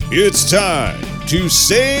It's time to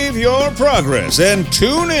save your progress and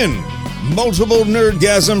tune in. Multiple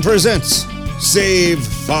Nerdgasm presents Save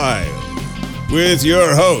File with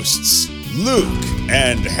your hosts, Luke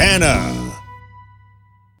and Hannah.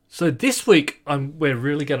 So this week, we're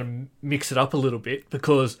really going to mix it up a little bit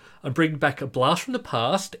because I'm bringing back a blast from the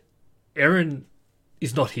past. Erin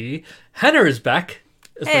is not here. Hannah is back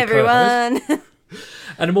as my everyone. co-host.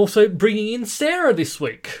 And I'm also bringing in Sarah this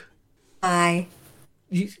week. Hi.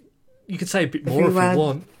 You can say a bit more if you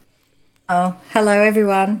want. Oh, hello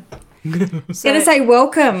everyone. I'm going to say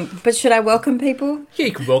welcome, but should I welcome people? Yeah,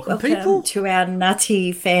 you can welcome people to our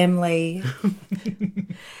nutty family.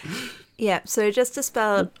 Yeah, so just to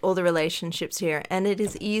spell out all the relationships here, and it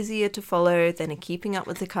is easier to follow than a Keeping Up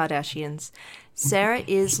with the Kardashians. Sarah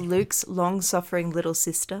is Luke's long-suffering little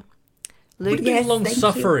sister. Luke is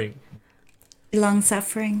long-suffering.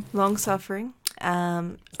 Long-suffering. Long-suffering.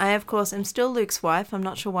 I, of course, am still Luke's wife. I'm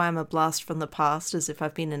not sure why I'm a blast from the past, as if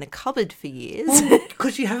I've been in a cupboard for years.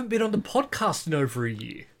 Because you haven't been on the podcast in over a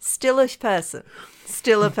year. Still a person.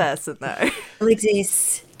 Still a person, though. Still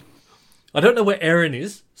exists. I don't know where Erin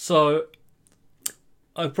is, so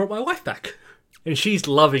I brought my wife back. And she's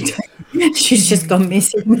loving it. She's just gone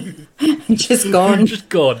missing. Just gone. Just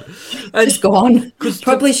gone. Just gone.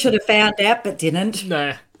 Probably should have found out, but didn't.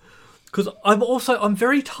 Nah. Because I'm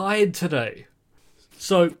very tired today.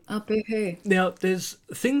 So, boo-hoo. Now, there's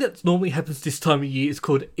a thing that normally happens this time of year. It's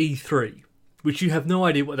called E3, which you have no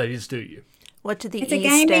idea what that is, do you? What did the It's E a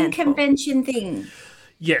gaming stand for? convention thing.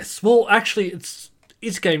 Yes. Well, actually, it's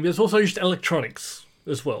gaming. There's also just electronics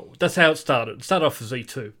as well. That's how it started. It started off as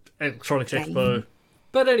E2, Electronics Expo.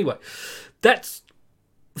 But anyway, this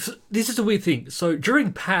is a weird thing. So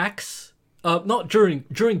during PAX, not during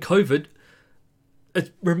COVID,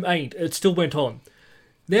 it still went on.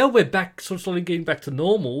 Now we're back, sort of slowly getting back to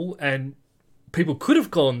normal, and people could have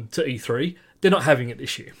gone to E3. They're not having it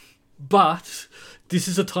this year. But this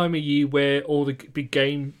is a time of year where all the big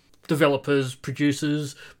game developers,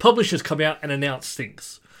 producers, publishers come out and announce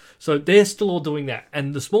things. So they're still all doing that.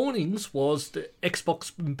 And this morning's was the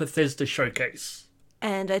Xbox and Bethesda showcase.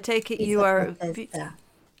 And I take it you are...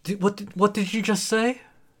 What did you just say?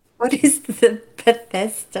 What is the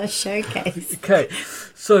Bethesda showcase? Okay,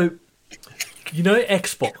 so... You know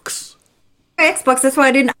Xbox. Xbox, that's why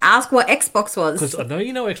I didn't ask what Xbox was. Because I know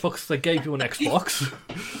you know Xbox, they gave you an Xbox.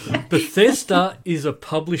 Bethesda is a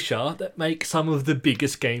publisher that makes some of the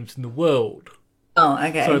biggest games in the world. Oh,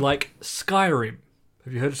 okay. So like Skyrim.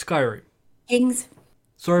 Have you heard of Skyrim? Vikings.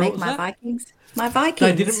 Sorry, Make what was my that? Vikings. My Vikings.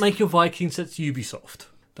 They didn't make your Vikings, that's Ubisoft.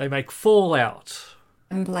 They make Fallout.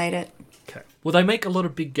 I haven't played it. Okay. Well, they make a lot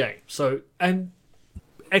of big games. So, and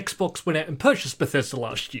Xbox went out and purchased Bethesda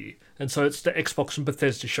last year. And so it's the Xbox and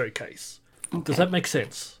Bethesda showcase. Okay. Does that make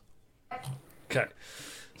sense? Okay.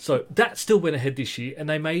 So that still went ahead this year, and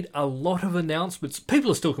they made a lot of announcements. People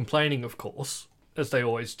are still complaining, of course, as they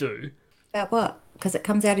always do. About what? Because it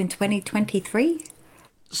comes out in 2023?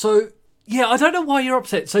 So, yeah, I don't know why you're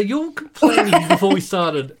upset. So you're complaining before we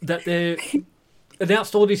started that they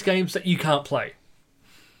announced all these games that you can't play.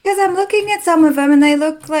 Because I'm looking at some of them and they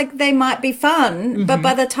look like they might be fun, but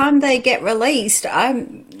by the time they get released,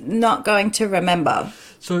 I'm not going to remember.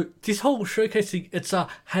 So this whole showcase thing, it's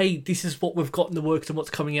hey, this is what we've got in the works and what's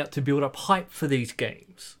coming out to build up hype for these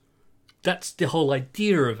games. That's the whole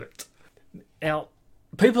idea of it. Now,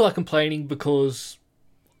 people are complaining because,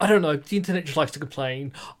 I don't know, the internet just likes to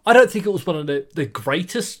complain. I don't think it was one of the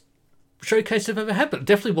greatest showcases I've ever had, but it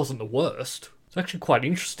definitely wasn't the worst. It's actually quite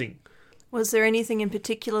interesting. Was there anything in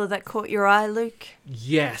particular that caught your eye, Luke?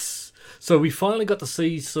 Yes. So we finally got to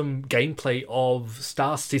see some gameplay of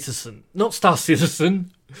Star Citizen. Not Star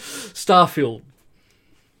Citizen, Starfield.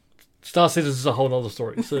 Star Citizen is a whole other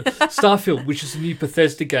story. So Starfield, which is a new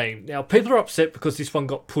Bethesda game. Now, people are upset because this one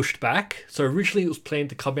got pushed back. So originally it was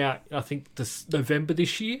planned to come out, I think, this November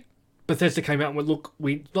this year. Bethesda came out and went, look,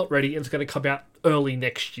 we're not ready, and it's going to come out early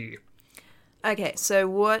next year. Okay, so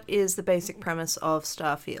what is the basic premise of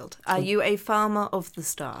Starfield? Are you a farmer of the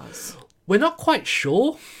stars? We're not quite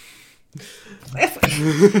sure. How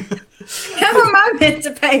am I meant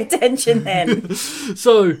to pay attention then?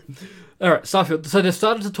 So, alright, Starfield. So they've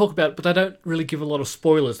started to talk about it, but they don't really give a lot of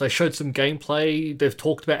spoilers. They showed some gameplay. They've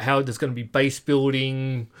talked about how there's going to be base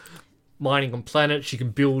building, mining on planets. You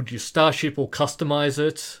can build your starship or customize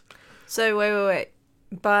it. So, wait.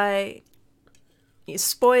 By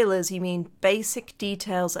spoilers, you mean basic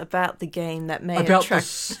details about the game that may about attract...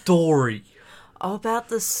 the story. Oh, about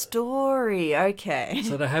the story. Okay.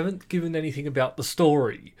 So they haven't given anything about the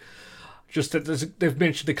story. Just that they've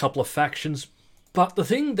mentioned a couple of factions. But the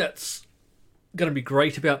thing that's going to be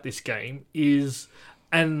great about this game is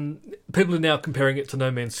and people are now comparing it to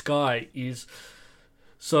No Man's Sky,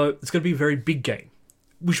 so it's going to be a very big game,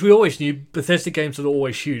 which we always knew. Bethesda games are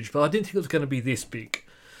always huge, but I didn't think it was going to be this big.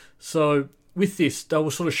 So with this, they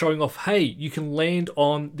were sort of showing off, hey, you can land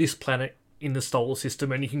on this planet in the solar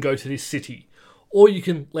system and you can go to this city, or you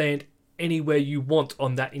can land anywhere you want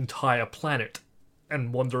on that entire planet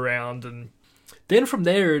and wander around. And then from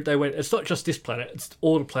there they went, it's not just this planet, it's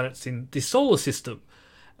all the planets in this solar system.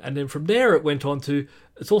 And then from there it went on to,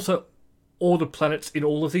 it's also all the planets in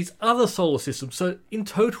all of these other solar systems. So in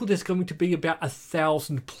total there's going to be about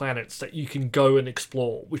 1,000 planets that you can go and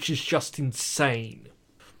explore, which is just insane.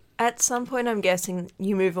 At some point, I'm guessing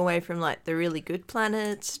you move away from like the really good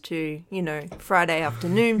planets to, you know, Friday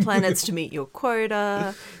afternoon planets to meet your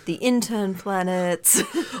quota, the intern planets.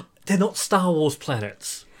 They're not Star Wars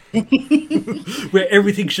planets, where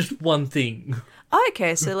everything's just one thing. Oh,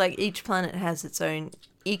 okay, so like each planet has its own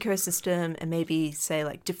ecosystem and maybe say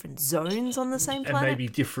like different zones on the same planet. And maybe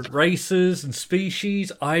different races and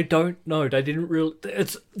species. I don't know. They didn't really.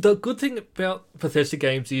 It's the good thing about Bethesda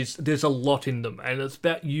games is there's a lot in them, and it's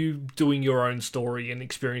about you doing your own story and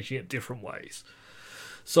experiencing it different ways.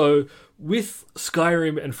 So with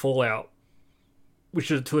Skyrim and Fallout,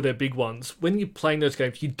 which are two of their big ones, when you're playing those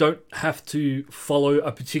games, you don't have to follow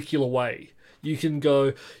a particular way. You can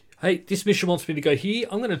go, hey, this mission wants me to go here,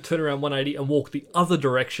 I'm going to turn around 180 and walk the other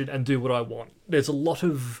direction and do what I want. There's a lot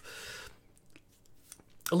of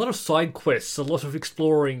side quests, a lot of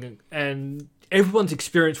exploring, and everyone's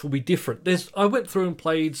experience will be different. I went through and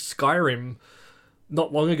played Skyrim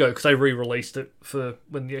not long ago because they re-released it for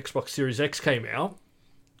when the Xbox Series X came out,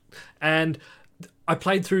 and I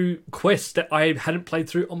played through quests that I hadn't played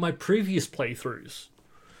through on my previous playthroughs.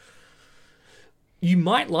 You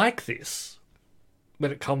might like this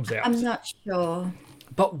when it comes out. I'm not sure.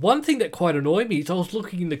 But one thing that quite annoyed me is I was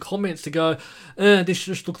looking in the comments to go, this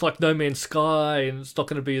just looks like No Man's Sky and it's not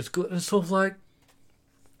going to be as good. And it's sort of like...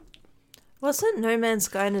 Wasn't No Man's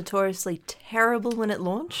Sky notoriously terrible when it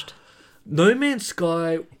launched? No Man's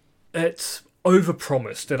Sky, it's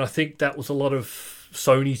overpromised, and I think that was a lot of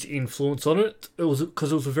Sony's influence on it. It was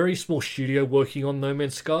because it was a very small studio working on No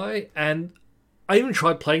Man's Sky, and I even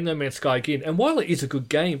tried playing No Man's Sky again, and while it is a good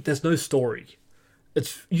game, there's no story.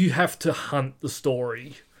 You have to hunt the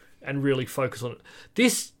story and really focus on it.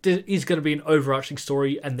 This is going to be an overarching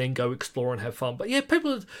story and then go explore and have fun. But yeah,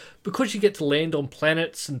 because you get to land on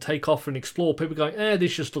planets and take off and explore, people are going,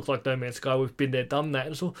 this just looks like No Man's Sky, we've been there, done that.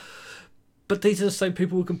 And so, but these are the same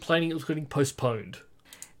people who were complaining it was getting postponed.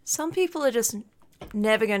 Some people are just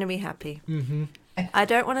never going to be happy. Mm-hmm. I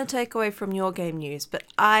don't want to take away from your game news, but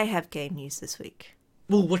I have game news this week.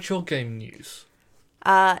 Well, what's your game news?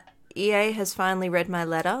 EA has finally read my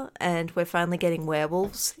letter, and we're finally getting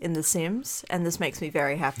werewolves in The Sims, and this makes me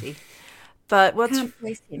very happy. But I can't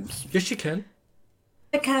play Sims. Yes, you can.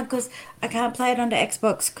 I can't because I can't play it on the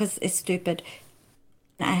Xbox because it's stupid.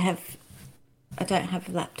 I don't have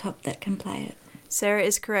a laptop that can play it. Sarah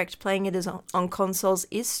is correct. Playing it on consoles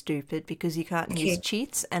is stupid because you can't use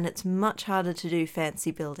cheats, and it's much harder to do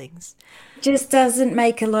fancy buildings. Just doesn't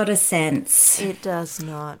make a lot of sense. It does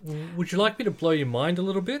not. Would you like me to blow your mind a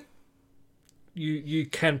little bit? You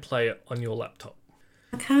can play it on your laptop.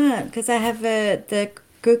 I can't because I have the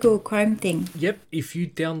Google Chrome thing. Yep, if you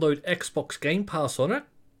download Xbox Game Pass on it,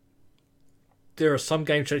 there are some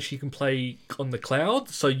games that you can play on the cloud,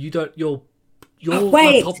 so you don't your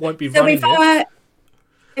laptop won't be running it.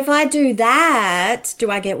 If I do that, do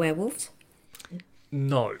I get werewolves?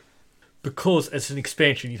 No, because it's an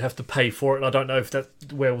expansion, you'd have to pay for it, and I don't know if that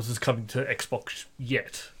werewolves is coming to Xbox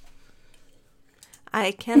yet.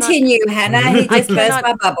 I cannot continue, Hannah. He just burst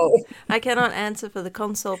my bubble. I cannot answer for the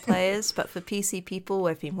console players, but for PC people,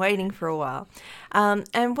 we've been waiting for a while.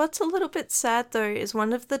 And what's a little bit sad though is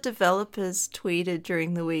one of the developers tweeted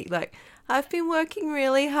during the week, like, I've been working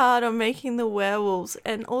really hard on making the werewolves,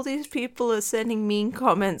 and all these people are sending mean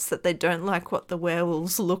comments that they don't like what the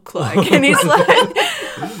werewolves look like. And he's like,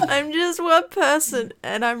 I'm just one person,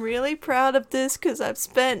 and I'm really proud of this because I've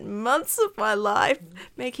spent months of my life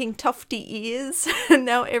making tufty ears, and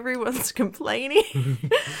now everyone's complaining.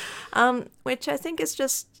 Which I think is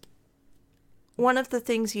just one of the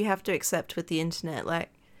things you have to accept with the internet.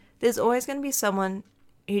 Like, there's always going to be someone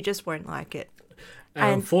who just won't like it.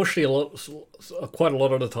 And unfortunately, quite a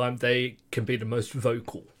lot of the time, they can be the most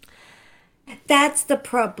vocal. That's the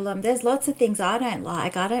problem. There's lots of things I don't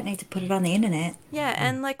like. I don't need to put it on the internet. Yeah,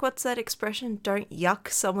 and like, what's that expression? Don't yuck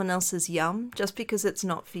someone else's yum. Just because it's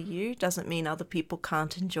not for you doesn't mean other people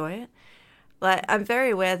can't enjoy it. Like, I'm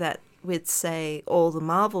very aware that with, say, all the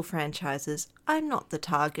Marvel franchises, I'm not the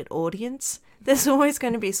target audience. There's always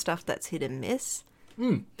going to be stuff that's hit and miss.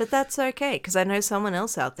 But that's okay, because I know someone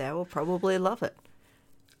else out there will probably love it.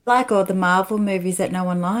 Like all the Marvel movies that no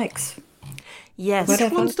one likes. Yes.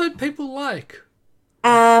 Whatever. Which ones don't people like?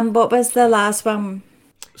 What was the last one?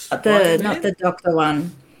 Spider-Man? Not the Doctor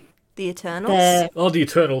one. The Eternals? The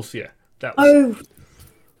Eternals, yeah. That was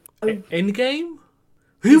Endgame?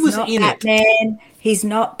 Who was not in it? Batman. He's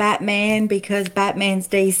not Batman because Batman's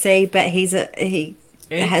DC, but he has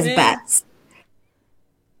Ant-Man? bats.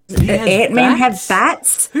 He has Ant-Man have bats?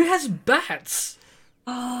 bats? Who has bats?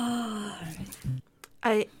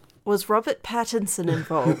 Was Robert Pattinson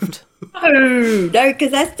involved? No,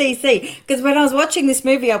 because that's DC. Because when I was watching this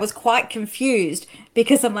movie, I was quite confused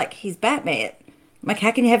because I'm like, he's Batman. I'm like,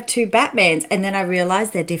 how can you have two Batmans? And then I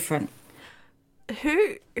realised they're different.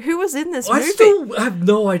 Who was in this I movie? still have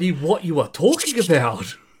no idea what you are talking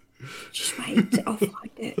about. Just wait, I'll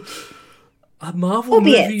find it. A Marvel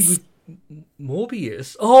Morbius. movie with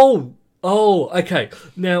Morbius? Oh, okay.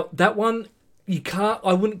 Now, that one,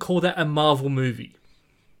 I wouldn't call that a Marvel movie.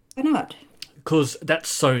 Why not? Because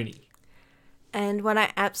that's Sony. And what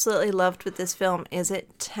I absolutely loved with this film is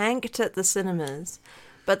it tanked at the cinemas,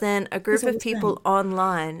 but then a group of people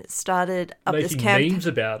online started up this Making memes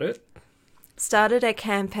about it. started a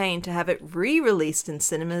campaign to have it re-released in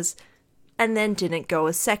cinemas, and then didn't go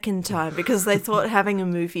a second time because they thought having a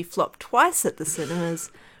movie flop twice at the cinemas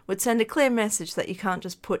would send a clear message that you can't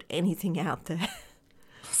just put anything out there.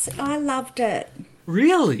 I loved it.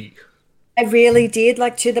 Really? I really did,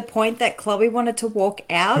 like to the point that Chloe wanted to walk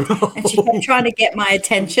out and she kept trying to get my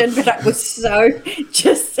attention, but I was so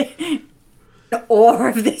just in awe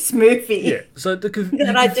of this movie Yeah. So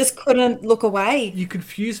that I just couldn't look away. You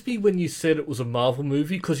confused me when you said it was a Marvel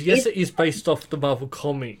movie, because yes, it is based off the Marvel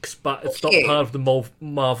comics, but it's not you. part of the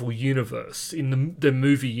Marvel universe, in the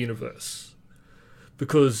movie universe.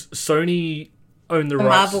 Because Sony owned the A rights.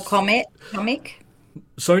 Marvel comic.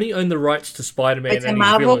 Sony owned the rights to Spider-Man It's and a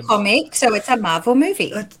his Marvel villains. comic, so it's a Marvel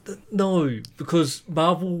movie. No, because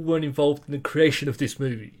Marvel weren't involved in the creation of this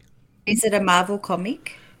movie. Is it a Marvel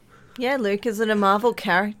comic? Yeah, Luke, is it a Marvel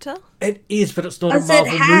character? It is, but it's not Does a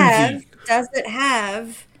Marvel movie. Does it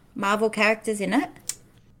have Marvel characters in it?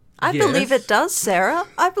 I believe Yes. it does, Sarah.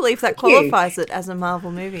 I believe that qualifies it as a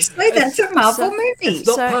Marvel movie. Wait, that's a Marvel so- movie. It's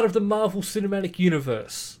not So- part of the Marvel Cinematic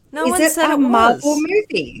Universe. No Is one it said a it was. Marvel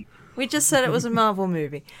movie? We just said it was a Marvel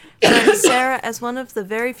movie. So Sarah, as one of the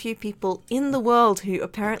very few people in the world who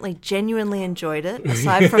apparently genuinely enjoyed it,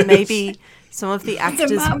 aside from maybe some of the It's a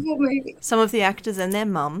actors, Marvel movie. and their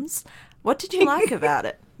mums, what did you like about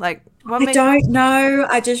it? Like, what I made don't know.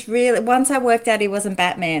 I just really, once I worked out he wasn't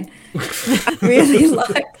Batman, I really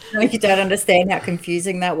liked. No, you don't understand how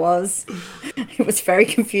confusing that was. It was very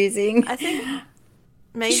confusing. I think You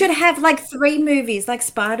maybe should have like 3 movies. Like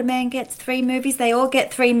Spider-Man gets 3 movies. They all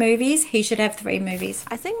get 3 movies. He should have 3 movies.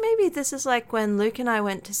 I think maybe this is like when Luke and I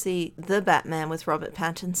went to see The Batman with Robert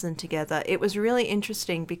Pattinson together. It was really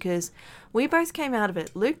interesting because we both came out of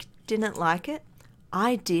it. Luke didn't like it.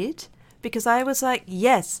 I did. Because I was like,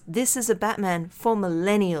 yes, this is a Batman for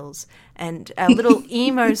millennials and our little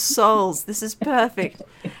emo souls. This is perfect.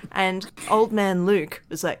 And old man Luke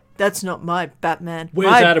was like, that's not my Batman.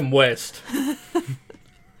 Where's My Adam West?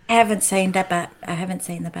 I haven't seen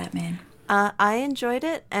the Batman. I enjoyed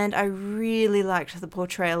it, and I really liked the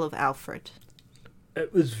portrayal of Alfred.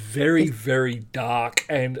 It was very, very dark,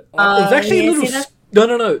 and it was actually yeah, a little. see, that's-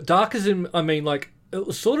 No. Dark as in, I mean, like, it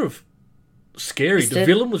was sort of scary. The It's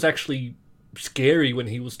villain was actually scary when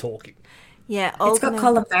he was talking. Yeah, It's old got man.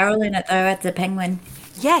 Colin Farrell in it though, as the Penguin.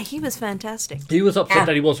 Yeah, he was fantastic. He was upset Yeah.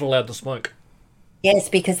 that he wasn't allowed to smoke. Yes,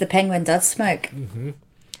 because the Penguin does smoke. Mm-hmm.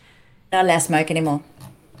 Not allowed to smoke anymore.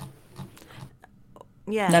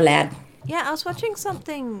 Yeah. Not allowed. Yeah, I was watching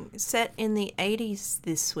something set in the 80s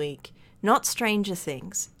this week. Not Stranger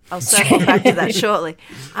Things. I'll circle back to that shortly.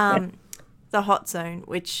 The Hot Zone,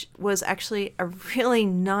 which was actually a really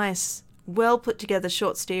nice, well put together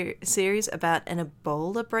short series about an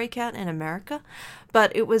Ebola breakout in America.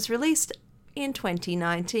 But it was released in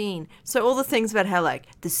 2019. So all the things about how, like,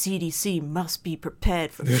 the CDC must be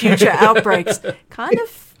prepared for future outbreaks kind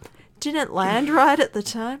of didn't land right at the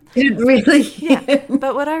time. Really? Yeah,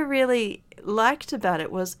 but what I really liked about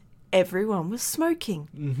it was everyone was smoking.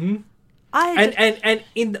 Mm-hmm. And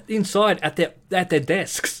inside at their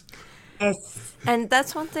desks. Yes. And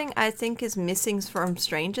that's one thing I think is missing from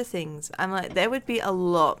Stranger Things. I'm like, there would be a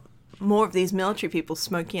lot more of these military people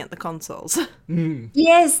smoking at the consoles.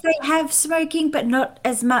 Yes, they have smoking, but not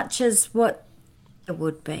as much as what it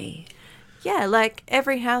would be. Yeah, like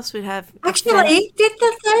every house would have. Actually, did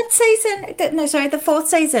the 4th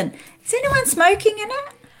season, is anyone smoking in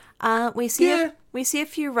it? We see Yeah. We see a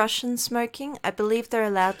few Russians smoking. I believe they're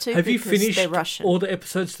allowed to. Have you because finished they're Russian. all the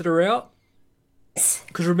episodes that are out?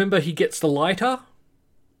 Because remember, he gets the lighter.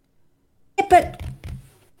 Yeah, but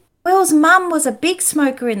Will's mum was a big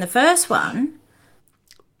smoker in the first one.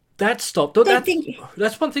 That stopped.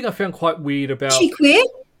 That's one thing I found quite weird about. She quit.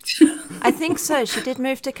 I think so. She did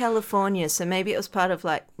move to California, so maybe it was part of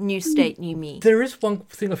like new state, new me. There is one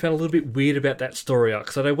thing I found a little bit weird about that story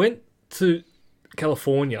arc. So they went to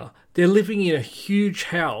California. They're living in a huge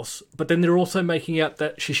house, but then they're also making out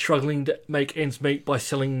that she's struggling to make ends meet by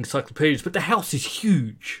selling encyclopedias. But the house is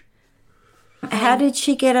huge. How did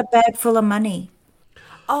she get a bag full of money?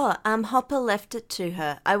 Oh, Hopper left it to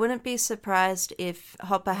her. I wouldn't be surprised if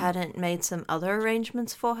Hopper hadn't made some other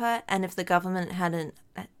arrangements for her, and if the government hadn't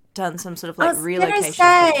done some sort of like relocation. I was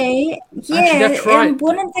gonna say, Actually, that's right. and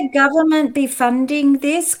wouldn't the government be funding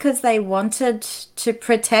this because they wanted to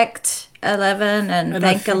protect 11 and And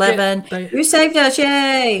I thank forget 11? You saved us,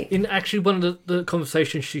 yay! In actually one of the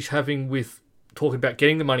conversations she's having with talking about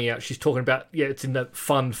getting the money out, she's talking about, it's in the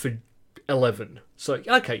fund for 11. So,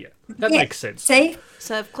 okay, yeah, that makes sense. See?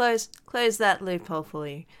 So I've closed that loophole for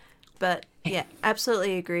you. But yeah,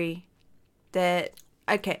 absolutely agree that,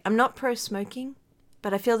 okay, I'm not pro-smoking,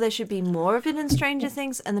 but I feel there should be more of it in Stranger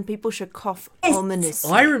Things, and then people should cough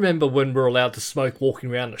ominously. I remember when we were allowed to smoke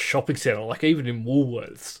walking around the shopping centre, like even in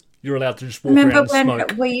Woolworths, you're allowed to just walk Remember around and when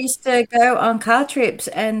smoke. we used to go on car trips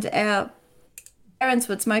and our parents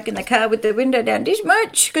would smoke in the car with the window down this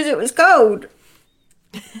much because it was cold?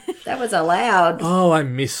 That was allowed. Oh, I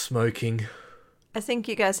miss smoking. I think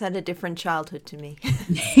you guys had a different childhood to me.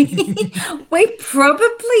 We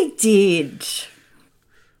probably did.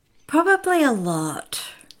 Probably a lot.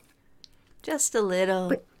 Just a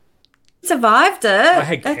little. Survived it. I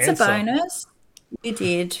had That's cancer. a bonus. You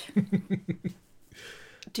did.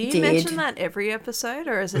 Do you did. mention that every episode,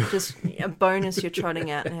 or is it just a bonus you're trotting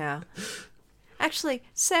out now? Actually,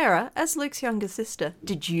 Sarah, as Luke's younger sister,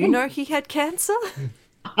 did you know he had cancer?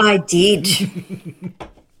 I did.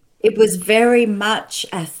 It was very much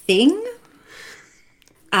a thing.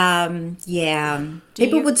 Yeah.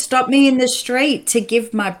 People you- would stop me in the street to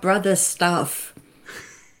give my brother stuff.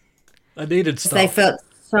 I needed They stuff. felt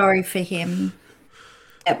sorry for him.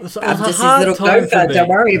 Yep, So it I'm was a just his hard little time for gopher. me. Don't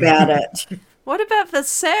worry about it. What about for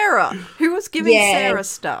Sarah? Who was giving Yeah. Sarah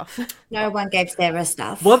stuff? No one gave Sarah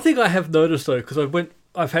stuff. One thing I have noticed though, because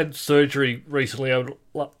I've had surgery recently, over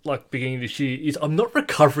like beginning of this year, is I'm not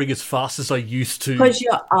recovering as fast as I used to Because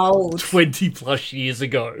you're old. 20 plus years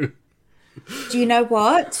ago. Do you know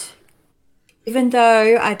what? Even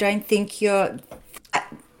though I don't think you're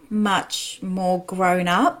that much more grown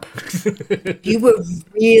up, you were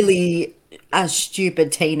really a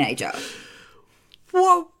stupid teenager.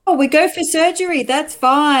 What? Oh, we go for surgery. That's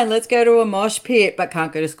fine. Let's go to a mosh pit, but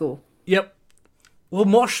can't go to school. Yep. Well,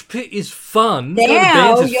 mosh pit is fun. Going to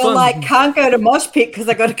Now bands is you're fun. like, can't go to mosh pit because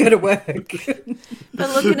I got to go to work. But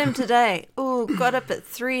look at him today. Oh, got up at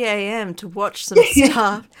 3 a.m. to watch some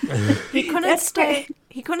stuff. He couldn't That's stay. great.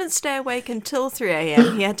 He couldn't stay awake until 3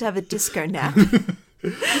 a.m. He had to have a disco nap.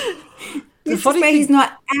 This is funny where thing- he's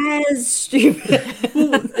not as stupid.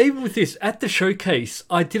 Well, even with this, at the showcase,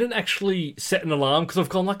 I didn't actually set an alarm because I've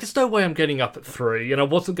gone like, there's no way I'm getting up at 3, and I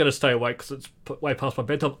wasn't going to stay awake because it's way past my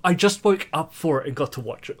bedtime. I just woke up for it and got to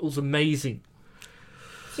watch it. It was amazing.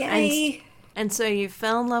 Yay. And so you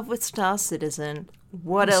fell in love with Star Citizen.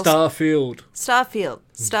 What else? Starfield.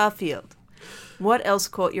 Starfield. What else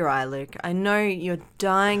caught your eye, Luke? I know you're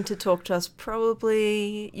dying to talk to us,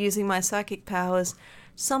 probably using my psychic powers.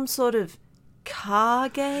 Some sort of car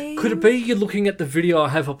game? Could it be you're looking at the video I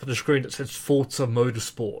have up on the screen that says Forza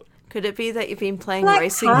Motorsport? Could it be that you've been playing Like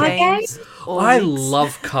racing car games? all I weeks?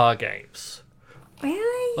 love car games.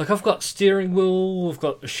 Really? Like I've got steering wheel, I've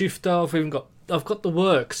got the shifter, I've got the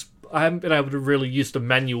works. I haven't been able to really use the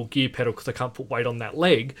manual gear pedal because I can't put weight on that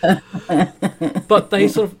leg. But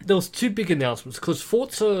there was two big announcements because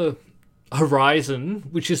Forza Horizon,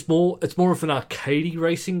 which is it's more of an arcadey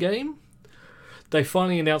racing game. They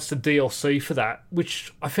finally announced the DLC for that,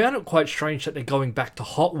 which I found it quite strange that they're going back to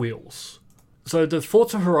Hot Wheels. So the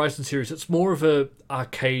Forza Horizon series, it's more of a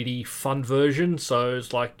arcadey fun version. So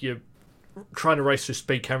it's like you're trying to race through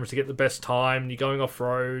speed cameras to get the best time. You're going off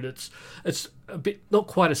road. It's a bit not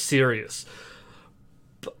quite as serious.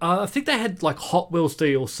 But, I think they had like Hot Wheels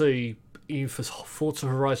DLC for Forza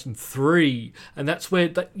Horizon 3, and that's where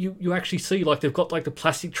you actually see like they've got like the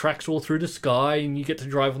plastic tracks all through the sky, and you get to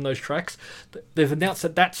drive on those tracks. They've announced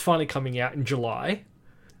that that's finally coming out in July,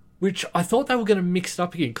 which I thought they were going to mix it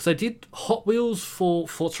up again because they did Hot Wheels for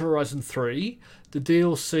Forza Horizon 3, the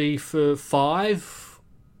DLC for 4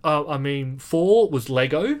 was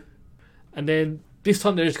Lego, And then this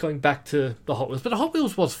time they're just going back to the Hot Wheels. But the Hot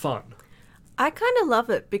Wheels was fun. I kind of love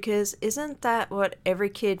it because isn't that what every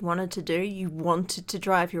kid wanted to do? You wanted to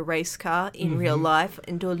drive your race car in real life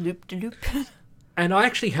and do a loop-de-loop. And I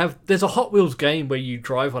actually have... There's a Hot Wheels game where you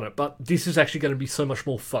drive on it, but this is actually going to be so much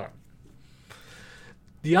more fun.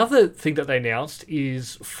 The other thing that they announced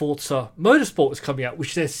is Forza Motorsport is coming out, which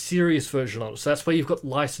is their serious version of it. So that's where you've got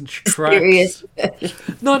licensed tracks. Serious.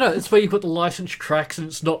 No, it's where you've got the licensed tracks and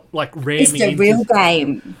it's not like ramming It's the into... real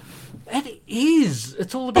game. And it is.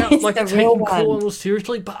 It's all about It's like the taking real Cornwall one.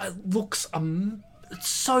 seriously, but it looks it's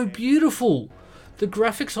so beautiful. The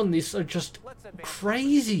graphics on this are just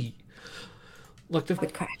crazy. Like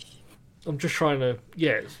Would crash. I'm just trying to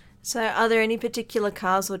So are there any particular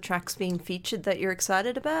cars or tracks being featured that you're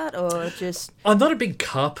excited about, or just... I'm not a big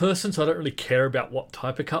car person, so I don't really care about what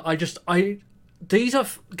type of car. These are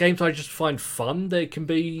games I just find fun. They can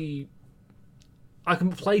be... I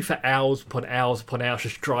can play for hours upon hours upon hours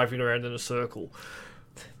just driving around in a circle.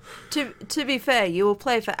 To be fair, you will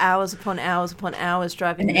play for hours upon hours upon hours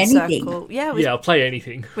driving And in a anything. circle. Yeah, I'll play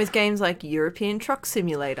anything. with games like European Truck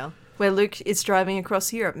Simulator, where Luke is driving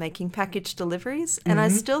across Europe making package deliveries. And I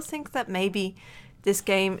still think that maybe this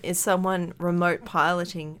game is someone remote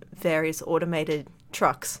piloting various automated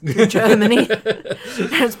trucks through Germany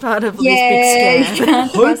as part of this big scam.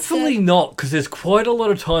 Hopefully not, because there's quite a lot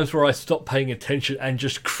of times where I stop paying attention and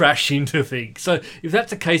just crash into things. So if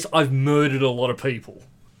that's the case, I've murdered a lot of people.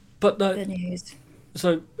 But no, The news.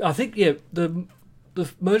 so I think the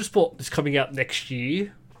Motorsport is coming out next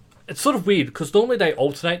year. It's sort of weird because normally they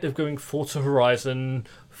alternate. They're going Forza Horizon,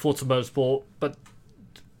 Forza Motorsport, but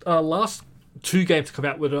last two games to come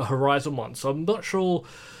out were the Horizon one. So I'm not sure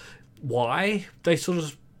why they sort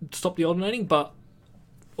of stopped the alternating, or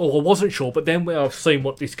I wasn't sure. But then when I've seen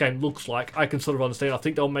what this game looks like, I can sort of understand. I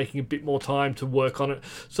think they were making a bit more time to work on it.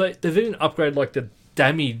 So they've even upgraded like the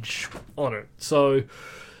damage on it. So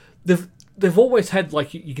they've always had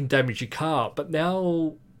like you can damage your car, but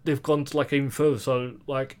now they've gone to like even further. So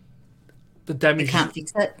like the damage. You can't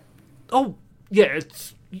fix it. Oh yeah,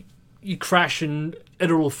 it's you crash and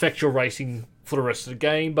it'll affect your racing for the rest of the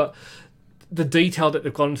game. But the detail that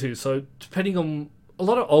they've gone into, so depending on a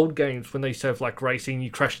lot of old games when they used to have like racing, you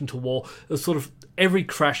crashed into a wall. It was sort of every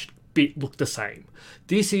crash bit looked the same.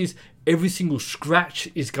 This is every single scratch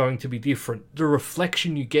is going to be different. The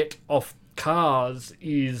reflection you get off cars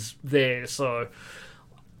is there, so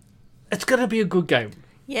it's going to be a good game.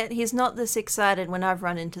 Yet he's not this excited when I've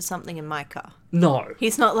run into something in my car. No.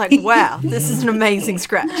 He's not like, wow, this is an amazing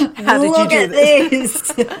scratch. How did you Look do at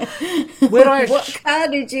this? When I What car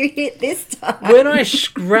did you hit this time? when I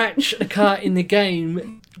scratch a car in the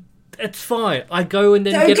game, it's fine. I go and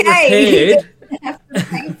then It's get it okay. repaired. You have to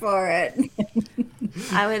pay for it.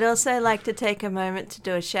 I would also like to take a moment to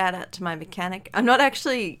do a shout out to my mechanic. I'm not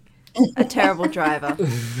actually a terrible driver.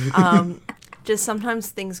 Just sometimes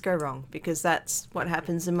things go wrong because that's what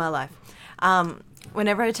happens in my life.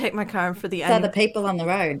 Whenever I take my car in for the Other people on the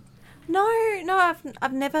road. No,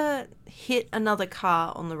 I've never hit another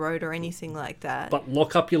car on the road or anything like that. But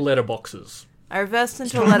lock up your letterboxes. I reversed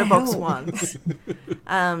into a trying to letterbox help. once.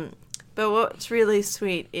 But what's really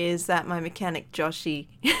sweet is that my mechanic Joshy,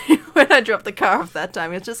 when I dropped the car off that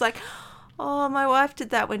time, he was just like, "Oh, my wife did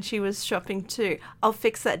that when she was shopping too. I'll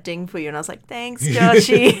fix that ding for you." And I was like, "Thanks,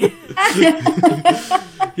 Joshy."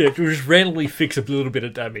 Yeah, to just randomly fix a little bit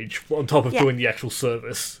of damage on top of Yeah. doing the actual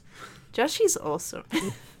service. Joshy's awesome.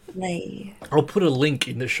 Lee. I'll put a link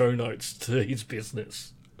in the show notes to his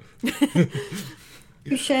business.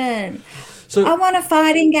 Cushion. So I want a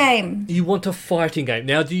fighting game. you want a fighting game.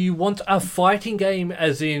 Now, do you want a fighting game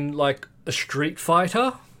as in like a Street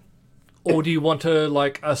Fighter? Or do you want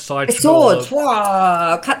a side Swords. scroller?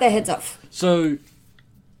 Whoa, cut their heads off. So,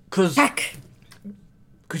 because Hack.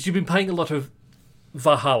 you've been playing a lot of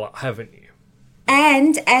Valhalla, haven't you?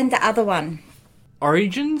 And the other one.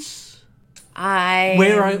 Origins? I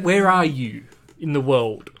Where are you in the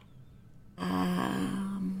world?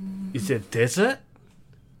 Is there desert?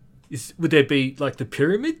 Would there be like the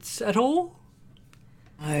pyramids at all?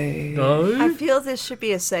 No. No. I feel this should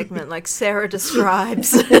be a segment like Sarah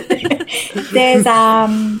describes. There's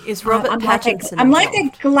Is Robert Pattinson I'm like a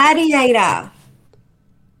involved? gladiator.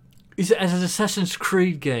 Is it as an Assassin's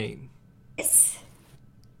Creed game? Yes.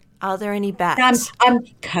 Are there any bats? I'm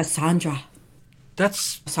Cassandra.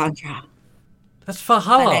 That's Cassandra.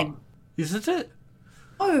 Valhalla, My name. isn't it?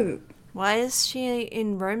 Oh, Why is she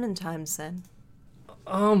in Roman times then?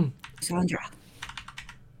 Cassandra.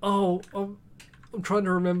 I'm trying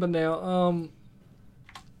to remember now.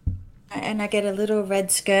 And I get a little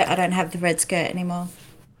red skirt. I don't have the red skirt anymore.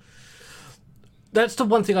 That's the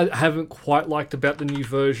one thing I haven't quite liked about the new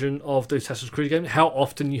version of the Assassin's Creed game. How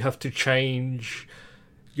often you have to change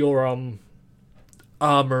your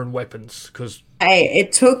armor and weapons. Because Hey,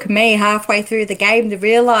 it took me halfway through the game to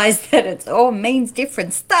realize that it all means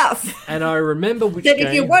different stuff. and I remember which That game.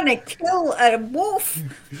 if you want to kill a wolf,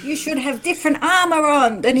 you should have different armor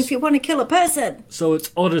on than if you want to kill a person. So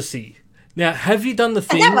it's Odyssey. Now, have you done the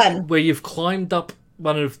thing that one. where you've climbed up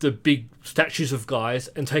one of the big statues of guys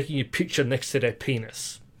and taking your picture next to their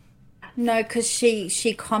penis? No, because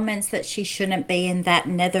she comments that she shouldn't be in that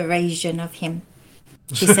nether region of him.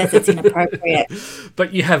 She says it's inappropriate.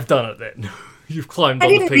 But you have done it then. You've climbed I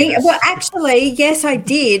on the didn't penis. think. Well, actually, yes, I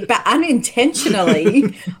did, but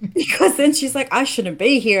unintentionally. Because then she's like, "I shouldn't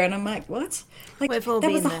be here," and I'm like, "What?" Like We've all that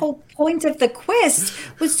was been the there. whole point of the quest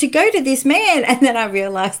was to go to this man, and then I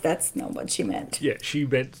realized that's not what she meant. Yeah, she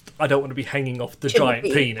meant, I don't want to be hanging off the Shouldn't giant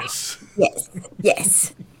be. penis. Yes,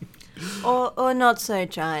 yes. Or not so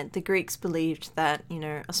giant. The Greeks believed that,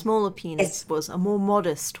 a smaller penis Yes. was a more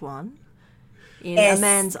modest one in Yes. a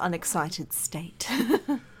man's unexcited state.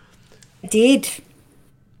 I did.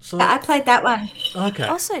 So, I played that one. okay.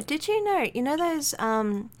 Also, did you know those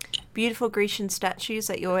beautiful Grecian statues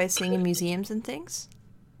that you're always seeing in museums and things?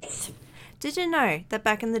 Did you know that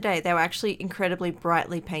back in the day they were actually incredibly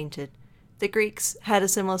brightly painted? The Greeks had a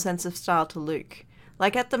similar sense of style to Luke.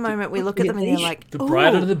 Like at the moment we look at them and they're like, The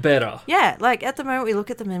brighter "Ooh." the better. Yeah, like at the moment we look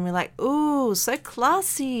at them and we're like, ooh, so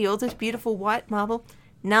classy, all this beautiful white marble.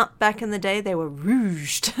 Now, back in the day they were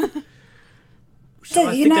rouged. So So,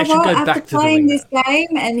 I you think know they should what? go After back to playing doing this that.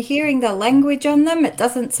 game and hearing the language on them, it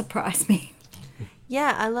doesn't surprise me.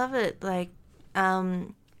 Yeah, I love it. Like,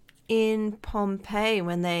 in Pompeii,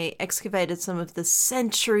 when they excavated some of the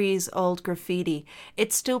centuries-old graffiti,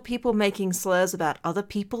 it's still people making slurs about other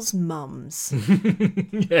people's mums.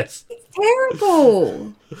 Yes.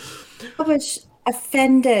 Terrible. I was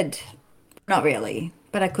offended. Not really,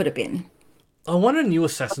 but I could have been. I want a new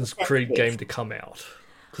Assassin's Creed game to come out.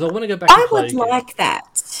 Because I want to go back I and play would again. like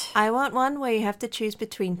that. I want one where you have to choose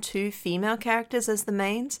between two female characters as the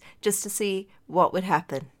mains, just to see what would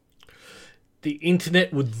happen. The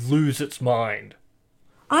internet would lose its mind.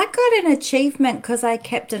 I got an achievement because I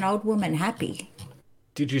kept an old woman happy.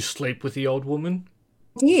 Did you sleep with the old woman?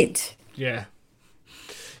 Did. Yeah.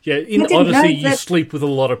 Yeah, in I didn't know Odyssey, you that- sleep with a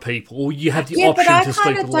lot of people. Or you have the Yeah, but option I to sleep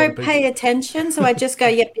kind with of a lot of don't people. pay attention, so I just go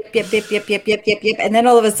yep, yep, yep, yep, yep, yep, yep, yep, yep, and then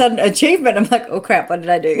all of a sudden, achievement. I'm like, oh crap, what did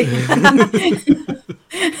I do?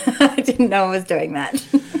 I didn't know I was doing that.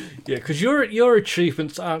 Yeah, because your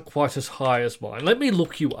achievements aren't quite as high as mine. Let me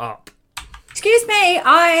look you up. Excuse me,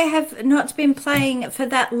 I have not been playing for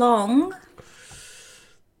that long.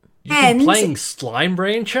 You've been And- playing Slime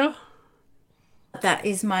Rancher? That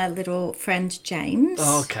is my little friend James.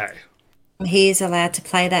 Okay. He is allowed to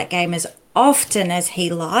play that game as often as he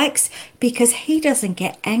likes because he doesn't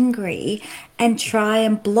get angry and try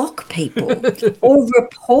and block people or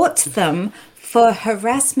report them for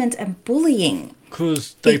harassment and bullying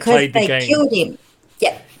Because they because played the they game killed him.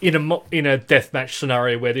 Yeah, in a deathmatch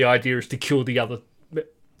scenario where the idea is to kill the other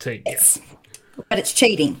team. Yeah. but it's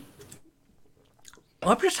cheating.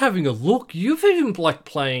 I'm just having a look. You've even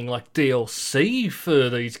playing DLC for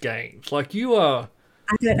these games. Like you are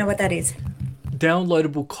I don't know what that is.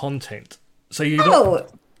 downloadable content. So you're not. Oh,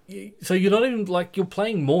 So you're not even you're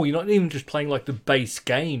playing more. You're not even just playing the base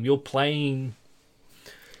game. You're playing.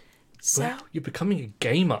 So, Wow, you're becoming a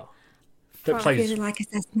gamer that I plays. really like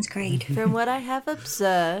Assassin's Creed. from what I have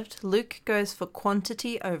observed, Luke goes for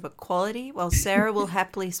quantity over quality, while Sarah will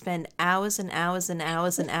happily spend hours and hours and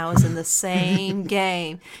hours and hours in the same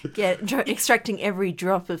game, extracting every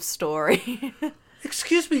drop of story.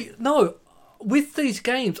 Excuse me, no. With these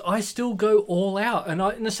games, I still go all out, and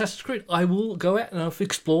in Assassin's Creed, I will go out and I've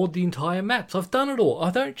explored the entire maps. I've done it all. I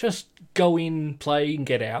don't just go in, play, and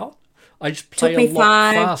get out. I just play Took me a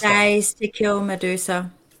lot 5 faster. days to kill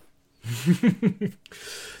Medusa.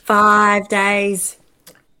 5 days.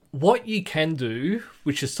 What you can do,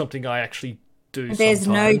 which is something I actually do There's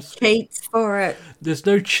no sometimes, cheats for it. there's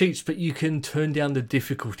no cheats, but you can turn down the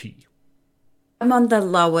difficulty. I'm on the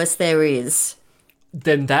lowest there is.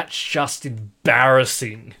 Then that's just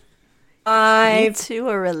embarrassing. You 5 two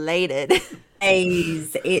are related.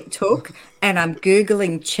 days it took, and I'm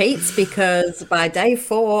Googling cheats because by day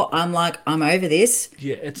 4, I'm like, I'm over this.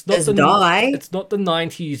 Yeah, it's not Just die. It's not the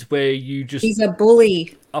 90s where you just He's a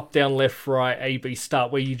bully. up, down, left, right, A, B,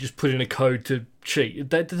 start, where you just put in a code to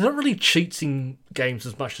cheat. There's not really cheats in games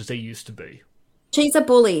as much as there used to be. she's a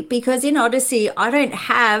bully because in Odyssey, I don't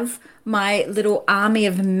have my little army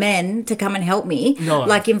of men to come and help me, No.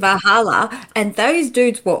 like in Valhalla. And those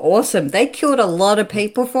dudes were awesome. They killed a lot of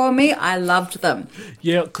people for me. I loved them.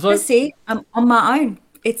 Yeah, because See, I'm on my own.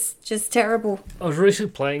 It's just terrible. I was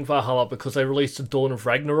recently playing Valhalla because they released the Dawn of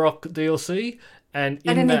Ragnarok DLC, and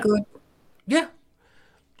I in don't that, think good. yeah,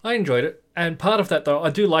 I enjoyed it. And part of that, though, I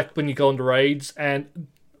do like when you go into raids and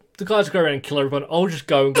the guys go around and kill everyone. I'll just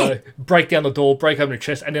go and go break down the door, break open the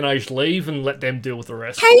chest, and then I just leave and let them deal with the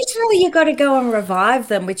rest. Occasionally, you got to go and revive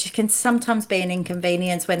them, which can sometimes be an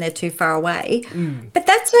inconvenience when they're too far away. But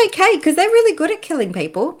that's okay because they're really good at killing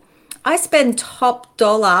people. I spend top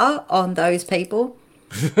dollar on those people.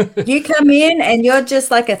 You come in and you're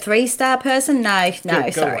just like a 3-star person. No, Go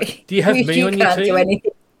sorry. away. Do you have me on your can't do team?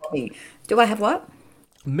 anything for me. Do I have what?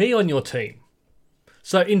 Me on your team.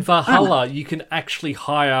 So in Valhalla, you can actually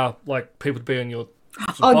hire like people to be on your.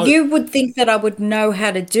 Oh, you would think that I would know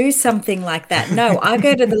how to do something like that. No, I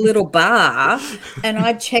go to the little bar and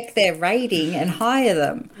I check their rating and hire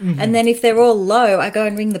them. And then if they're all low, I go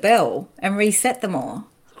and ring the bell and reset them all.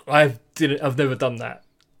 I've never done that.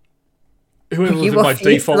 Whoever was You in my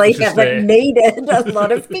default was just haven't there. needed a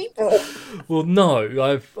lot of people. Well, no,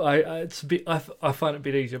 it's a bit. I find it a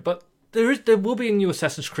bit easier, but there will be a new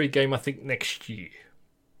Assassin's Creed game I think next year,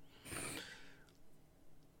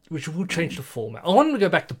 which will change the format. I want to go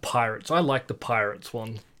back to pirates. I like the pirates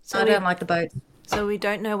one. I don't like the boat. So we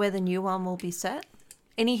don't know where the new one will be set.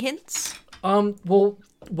 Any hints? Well,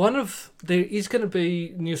 there is going to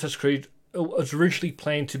be new Assassin's Creed. It was originally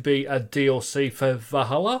planned to be a DLC for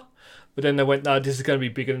Valhalla, but then they went, no, this is going to be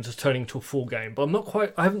bigger and just turning into a full game. But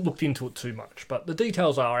I haven't looked into it too much, but the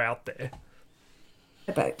details are out there.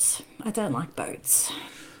 The boats. I don't like boats.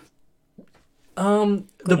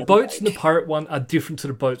 The boats in the pirate one are different to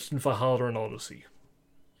the boats in Valhalla and Odyssey.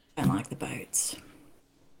 I don't like the boats.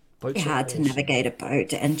 Boats It's are hard to awesome. navigate a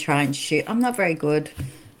boat and try and shoot. I'm not very good.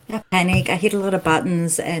 I panic. I hit a lot of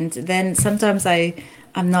buttons, and then sometimes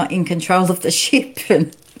I'm not in control of the ship,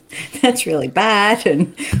 and that's really bad.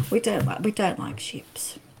 And we don't like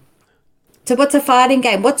ships. So what's a fighting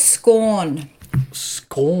game? What's Scorn?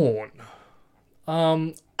 Scorn.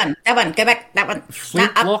 That one. Go back. That one. Up.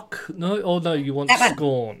 Flintlock? No? Oh, no, you want That one.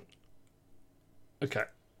 Scorn. Okay.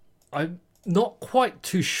 I'm not quite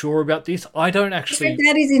too sure about this. I don't actually...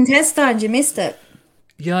 Daddy's intestines. You missed it.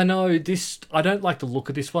 Yeah, I know. I don't like the look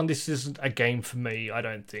of this one. This isn't a game for me, I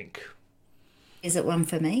don't think. Is it one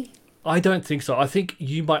for me? I don't think so. I think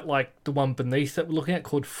you might like the one beneath that we're looking at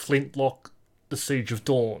called Flintlock, The Siege of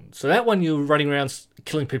Dawn. So that one you're running around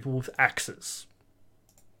killing people with axes.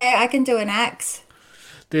 Yeah, I can do an axe.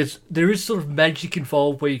 There is sort of magic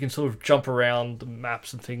involved where you can sort of jump around the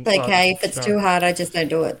maps and things. Okay, if it's too hard, I just don't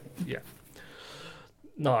do it. Yeah.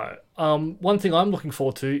 No. One thing I'm looking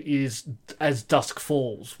forward to is As Dusk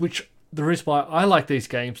Falls, which the reason why I like these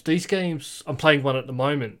games, I'm playing one at the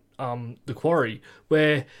moment, The Quarry,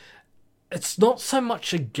 where it's not so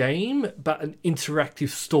much a game, but an interactive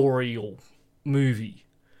story or movie.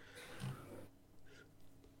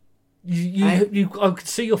 I could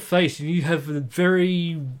see your face, and you have a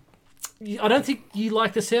very... I don't think you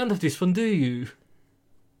like the sound of this one, do you?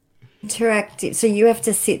 Interactive. So you have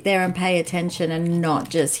to sit there and pay attention and not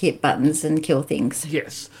just hit buttons and kill things.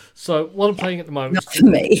 Yes. So what I'm playing at the moment Not for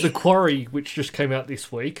me. The Quarry, which just came out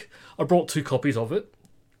this week. I brought 2 copies of it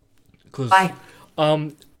because Why?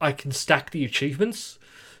 I can stack the achievements.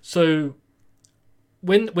 So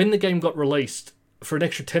when the game got released, for an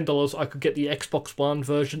extra $10, I could get the Xbox One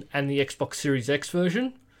version and the Xbox Series X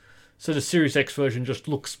version. So the Series X version just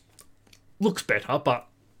looks better, but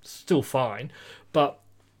still fine. But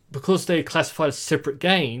because they're classified as separate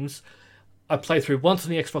games, I play through once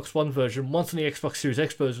on the Xbox One version, once on the Xbox Series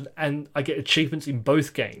X version, and I get achievements in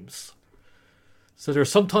both games. So there are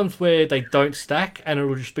some times where they don't stack, and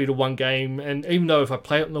it'll just be the one game, and even though if I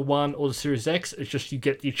play it on the One or the Series X, it's just you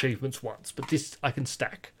get the achievements once. But this, I can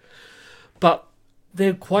stack. But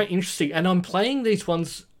they're quite interesting, and I'm playing these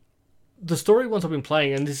ones... The story ones I've been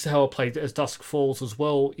playing, and this is how I played As Dusk Falls as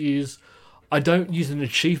well, is... I don't use an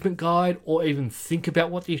achievement guide or even think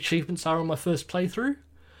about what the achievements are on my first playthrough.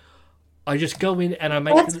 I just go in and I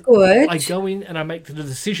make good. I go in and I make the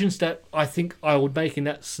decisions that I think I would make in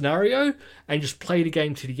that scenario and just play the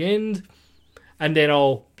game to the end, and then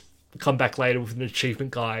I'll come back later with an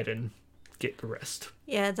achievement guide and get the rest.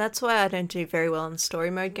 Yeah, that's why I don't do very well in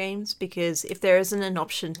story mode games, because if there isn't an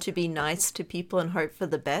option to be nice to people and hope for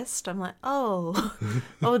the best, I'm like, oh,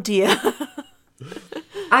 oh dear.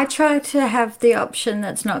 I try to have the option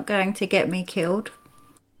that's not going to get me killed.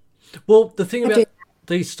 Well, the thing I about do.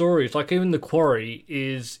 these stories, like even The Quarry,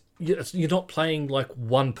 is you're not playing like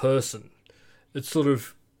one person. It's sort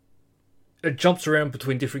of, it jumps around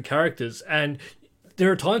between different characters, and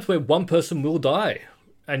there are times where one person will die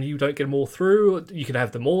and you don't get them all through. You can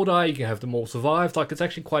have them all die, you can have them all survive. Like, it's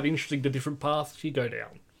actually quite interesting, the different paths you go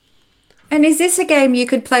down. And is this a game you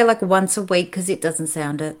could play like once a week? Because it doesn't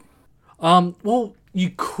sound it. Well,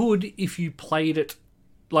 you could if you played it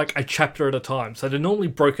like a chapter at a time. So they're normally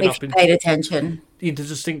broken If up you paid attention. into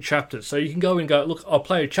distinct chapters. So you can go and go, look, I'll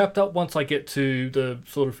play a chapter. Once I get to the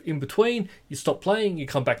sort of in between, you stop playing, you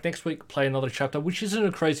come back next week, play another chapter, which isn't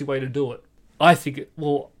a crazy way to do it. I think,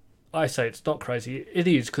 I say it's not crazy. It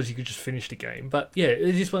is, because you could just finish the game. But yeah,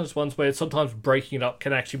 it is one of those ones where sometimes breaking it up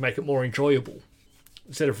can actually make it more enjoyable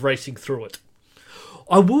instead of racing through it.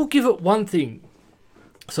 I will give it one thing,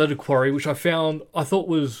 so to Quarry, which I thought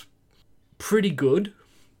was pretty good.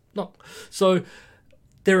 So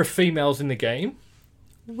there are females in the game.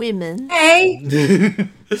 Women. Hey!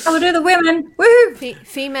 I'll do the women. Woo!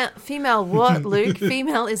 Female what, Luke?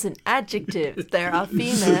 Female is an adjective. There are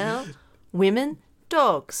female, women,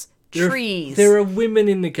 dogs, trees. There are women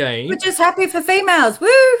in the game. We're just happy for females. Woo!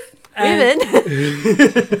 Women.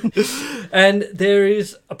 And there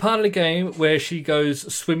is a part of the game where she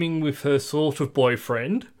goes swimming with her sort of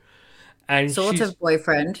boyfriend. And Sort of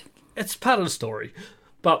boyfriend. It's part of the story.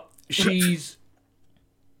 But she's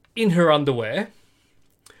in her underwear.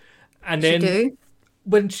 And then do?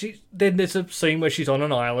 then there's a scene where she's on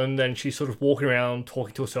an island and she's sort of walking around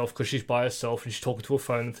talking to herself because she's by herself and she's talking to her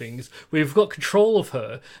phone and things. We've got control of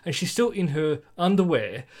her and she's still in her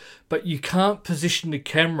underwear, but you can't position the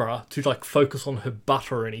camera to like focus on her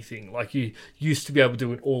butt or anything like you used to be able to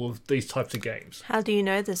do in all of these types of games. How do you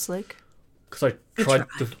know this, Luke? Because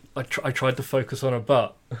I tried to focus on her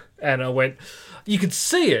butt and I went, you could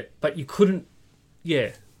see it, but you couldn't.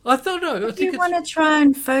 Yeah. I thought, no, I think You want to try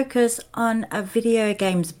and focus on a video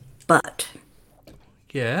game's butt.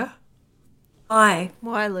 Yeah. Why?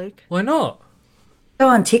 Why, Luke? Why not? Go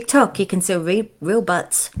on TikTok. You can see real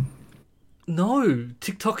butts. No,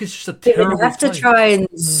 TikTok is just a You terrible don't have to place. try and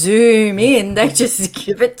zoom in. They just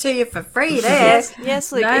give it to you for free there.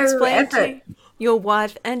 Yes, Luke, No explain to effort. your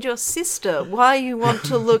wife and your sister why you want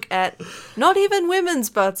to look at not even women's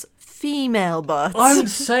butts, female butts. I'm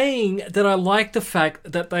saying that I like the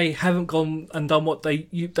fact that they haven't gone and done what they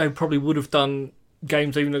probably would have done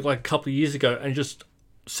games even like a couple of years ago and just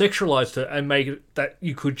sexualized it and make it that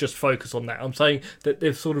you could just focus on that. I'm saying that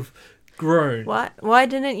they've sort of grown. Why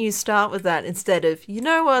didn't you start with that instead of, you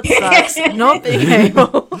know what sucks, not being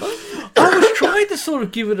able? I was trying to sort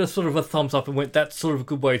of give it a sort of a thumbs up and went, that's sort of a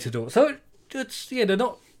good way to do it. So it's, they're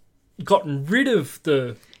not gotten rid of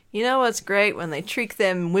the... You know what's great? When they treat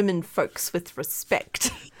them women folks with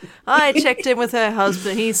respect. I checked in with her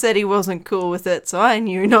husband. He said he wasn't cool with it, so I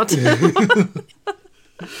knew not to.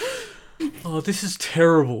 Oh, this is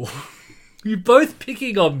terrible. You're both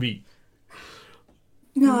picking on me.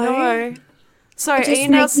 No. Sorry, are Just you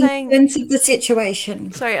now making saying... sense of the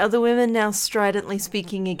situation. Sorry, are the women now stridently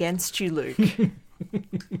speaking against you, Luke?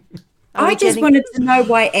 I just wanted to know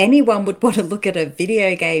why anyone would want to look at a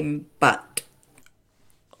video game butt.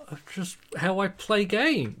 Just how I play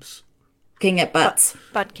games. Looking at butts.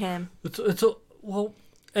 Butt cam. It's a, well,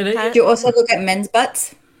 and Do you also look at men's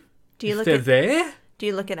butts? Do you if look they're at there, Do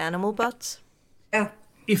you look at animal butts? Yeah.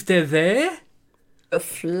 if they're there, A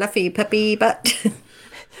fluffy puppy butt.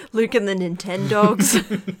 Luke and the Nintendogs.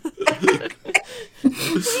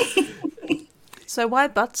 So why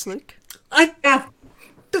butts, Luke? Yeah.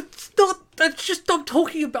 That's just, I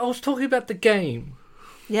was talking about the game.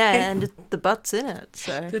 Yeah, and the butts in it.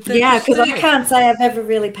 So They're Yeah, just because I there. can't say I've ever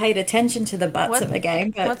really paid attention to the butts of a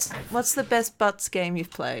game. But what's the best butts game you've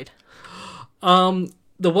played?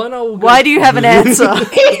 The one I will go- Why do you have an answer?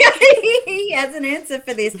 he has an answer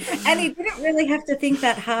for this, and he didn't really have to think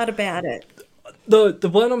that hard about it. the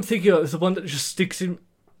one I'm thinking of is the one that just sticks in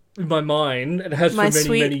my mind and has My for many,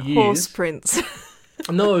 sweet many years. horse prince.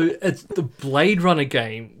 No, it's the Blade Runner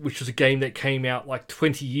game, which was a game that came out like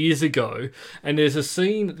 20 years ago. And there's a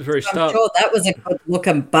scene at the very I'm start. sure that was a good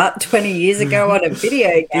looking butt 20 years ago on a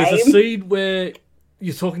video There's a game. scene where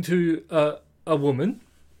you're talking to a woman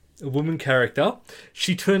character.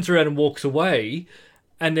 She turns around and walks away,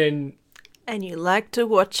 and then And you like to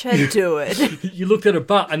watch her do it. you looked at her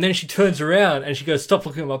butt, and then she turns around and she goes, "Stop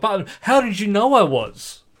looking at my butt." How did you know I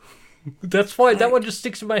was? That's why that one just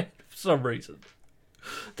sticks in my head for some reason.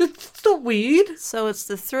 That's not weird. So it's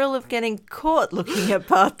the thrill of getting caught looking at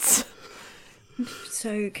butts.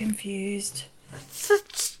 So confused.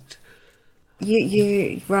 It's-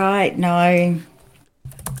 You right? No.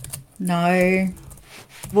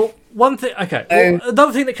 Well, one thing. Okay. Well,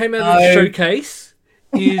 another thing that came out of the No. showcase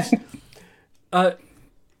is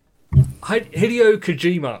Hideo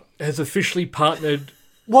Kojima has officially partnered.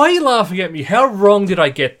 Why are you laughing at me? How wrong did I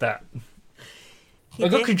get that? I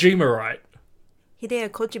got Kojima right. Hideo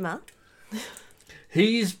Kojima.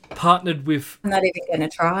 He's partnered with. I'm not even going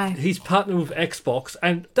to try. He's partnered with Xbox,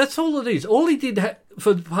 and that's all it is. All he did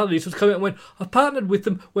for part of this was come out and went, "I partnered with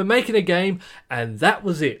them. We're making a game," and that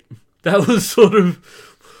was it. That was sort of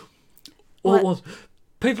all it was.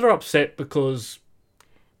 People are upset because.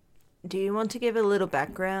 Do you want to give a little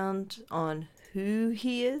background on who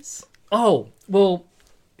he is? Oh, well,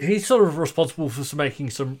 he's sort of responsible for making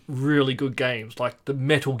some really good games, like the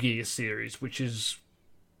Metal Gear series, which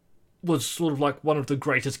was sort of like one of the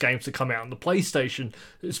greatest games to come out on the PlayStation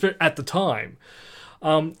at the time.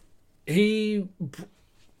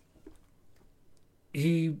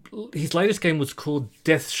 His latest game was called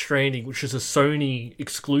Death Stranding, which is a Sony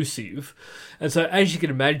exclusive, and so as you can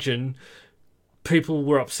imagine, people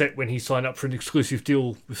were upset when he signed up for an exclusive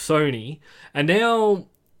deal with Sony, and now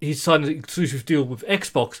he's signed an exclusive deal with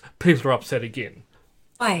Xbox. People are upset again.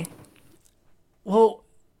 Why? Well,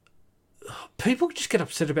 people just get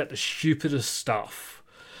upset about the stupidest stuff.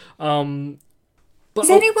 But Is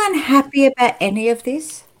anyone happy about any of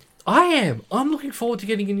this? I am. I'm looking forward to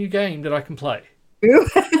getting a new game that I can play.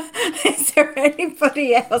 Is there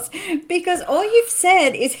anybody else? Because all you've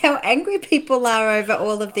said is how angry people are over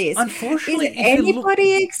all of this. Unfortunately, is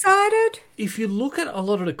anybody excited? If you look at a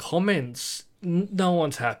lot of the comments, no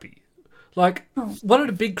one's happy. Like, one of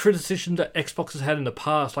the big criticisms that Xbox has had in the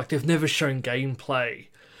past, like they've never shown gameplay.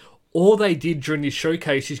 All they did during this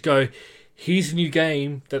showcase is go, here's a new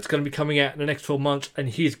game that's going to be coming out in the next 12 months, and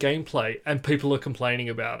here's gameplay, and people are complaining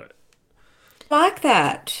about it. Like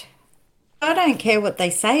that. I don't care what they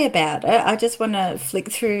say about it. I just want to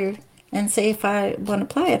flick through and see if I want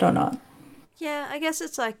to play it or not. Yeah, I guess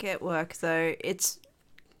it's like at work though. It's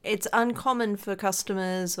uncommon for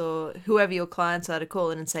customers or whoever your clients are to call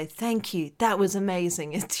in and say, "Thank you, that was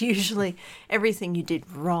amazing." It's usually everything you did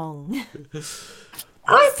wrong.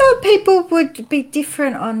 I thought people would be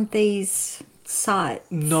different on these sites.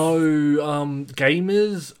 No,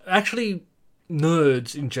 gamers, actually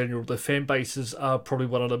nerds in general, their fan bases are probably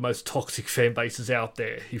one of the most toxic fan bases out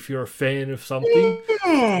there. If you're a fan of something,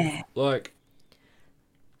 like...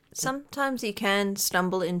 Sometimes you can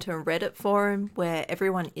stumble into a Reddit forum where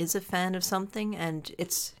everyone is a fan of something and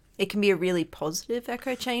it can be a really positive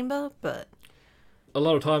echo chamber, but... A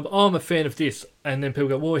lot of times, oh, I'm a fan of this, and then people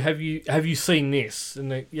go, well, have you seen this? And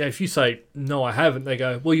they, yeah, if you say, no, I haven't, they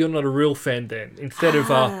go, well, you're not a real fan then. Instead of...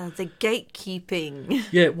 the gatekeeping.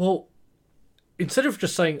 Yeah, well, instead of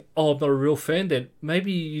just saying, oh, I'm not a real fan then,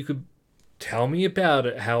 maybe you could tell me about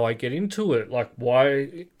it, how I get into it, like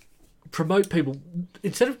why... Promote people.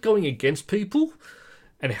 Instead of going against people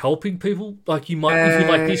and helping people, like you might, if you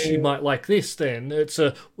like this, you might like this, then it's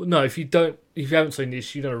a... No, if you haven't seen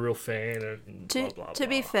this, you're not a real fan. And blah, blah, blah. To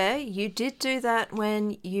be fair, you did do that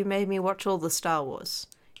when you made me watch all the Star Wars.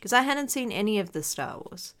 Because I hadn't seen any of the Star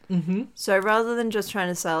Wars. Mm-hmm. So rather than just trying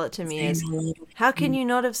to sell it to me as, how can you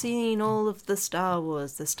not have seen all of the Star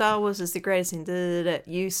Wars? The Star Wars is the greatest thing. Da, da, da.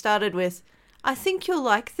 You started with, I think you'll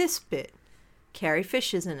like this bit. Carrie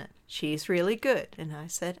Fisher's in it. She's really good. And I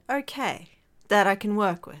said, okay, that I can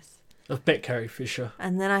work with. I've met Carrie Fisher.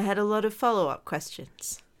 And then I had a lot of follow-up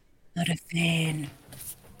questions. Not a fan.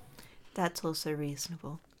 That's also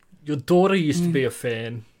reasonable. Your daughter used to be a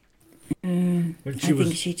fan. When she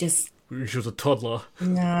was a toddler.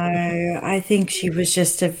 No, I think she was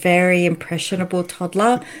just a very impressionable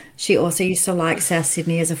toddler. She also used to like South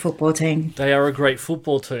Sydney as a football team. They are a great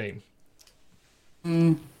football team.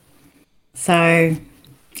 So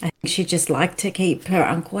I think she just liked to keep her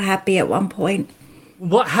uncle happy at one point.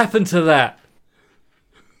 What happened to that?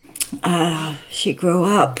 She grew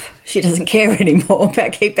up. She doesn't care anymore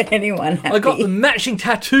about keeping anyone happy. I got the matching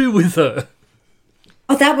tattoo with her.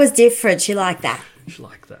 Oh, that was different. She liked that. She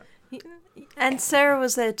liked that. And Sarah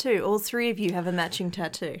was there too. All three of you have a matching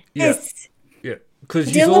tattoo. Yes. Yeah, because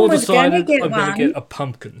Dylan you've all was gonna decided get I'm going one. to get a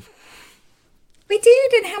pumpkin. We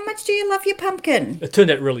did. And how much do you love your pumpkin? It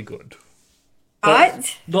turned out really good.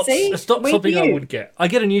 Right? It's not we something I knew. would get. I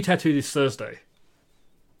get a new tattoo this Thursday.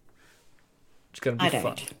 It's going to I be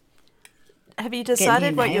fun. don't. Have you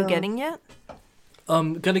decided new what you're nails. getting yet?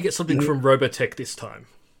 I'm going to get something from Robotech this time.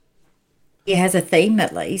 He has a theme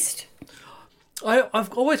at least.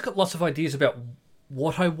 I've always got lots of ideas about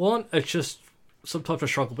what I want. It's just sometimes I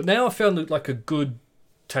struggle. But now I found like a good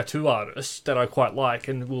tattoo artist that I quite like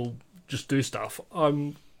and will just do stuff.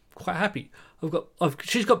 I'm quite happy.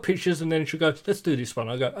 She's got pictures and then she'll go, let's do this one.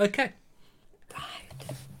 I go, okay.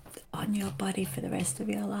 on your body for the rest of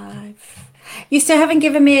your life. You still haven't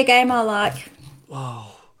given me a game I like.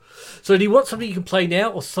 So do you want something you can play now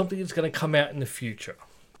or something that's going to come out in the future?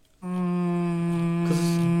 Because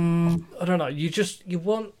I don't know. You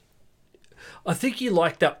want. I think you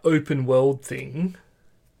like that open world thing.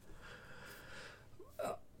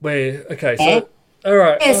 Where so all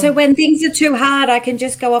right. Yeah, so when things are too hard, I can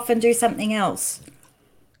just go off and do something else.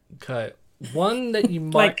 Okay. One that you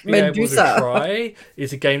might Like be able to Medusa. try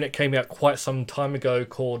is a game that came out quite some time ago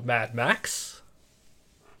called Mad Max.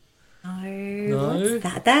 No, what's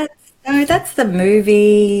that? That's the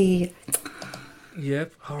movie.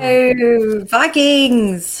 Yep. All right. Oh,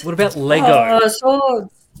 Vikings. What about Lego? Oh, swords.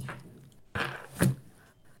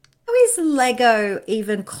 How is Lego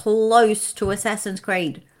even close to Assassin's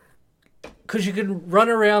Creed? Because you can run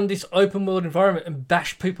around this open world environment and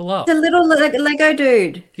bash people up. The little Lego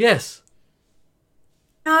dude. Yes.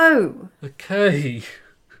 No, Okay.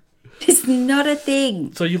 it's not a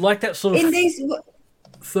thing. So you like that sort of In these,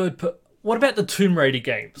 What about the Tomb Raider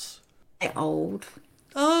games? they're old.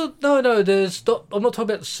 Oh, no, there's not... I'm not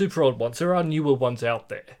talking about the super old ones. There are newer ones out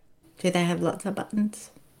there. Do they have lots of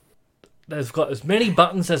buttons? They've got as many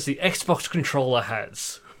buttons as the Xbox controller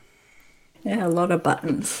has. Yeah, a lot of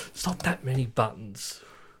buttons. It's not that many buttons.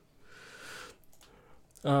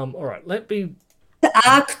 Alright, let me... The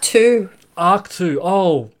Ark 2. Ark 2.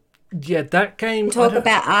 Oh, yeah, that game... Talk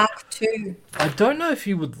about Ark 2. I don't know if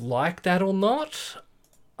you would like that or not.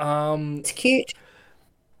 It's cute.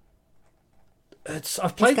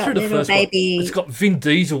 I've played got through the little first baby- one. It's got Vin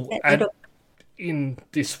Diesel little- in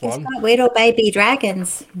this It's one. got little baby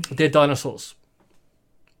dragons. They're dinosaurs.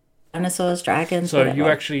 Dinosaurs, dragons. So whatever.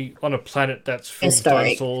 you're actually on a planet that's full of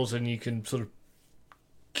Historic. dinosaurs and you can sort of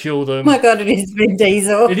kill them. Oh my god, it is Vin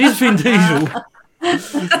Diesel. It is Vin Diesel.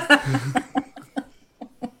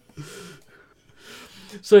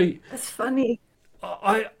 So That's funny.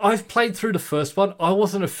 I've played through the first one. I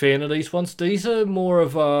wasn't a fan of these ones. These are more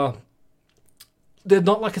of a... They're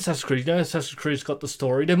not like Assassin's Creed. You know, Assassin's Creed's got the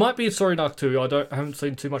story. There might be a story in Ark 2. I haven't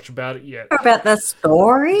seen too much about it yet. About the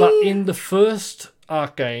story? But in the first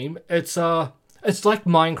Ark game, it's like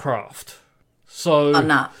Minecraft. So Oh,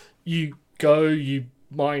 no. you go, you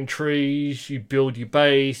mine trees, you build your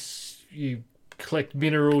base, you collect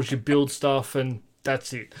minerals, you build stuff, and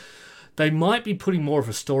that's it. They might be putting more of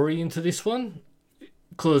a story into this one,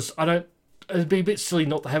 because it'd be a bit silly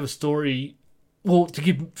not to have a story, well, to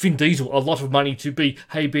give Vin Diesel a lot of money to be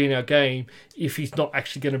in our game if he's not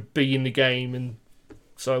actually going to be in the game, and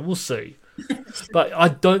so we'll see. But I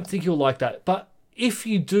don't think you'll like that. But if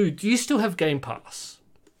you do you still have Game Pass?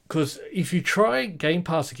 Because if you try Game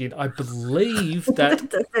Pass again, I believe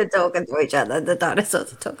that They're talking to each other. The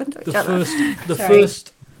dinosaurs are talking to each other. Sorry.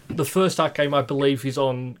 the first Ark game, I believe, is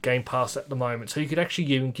on Game Pass at the moment. So you could actually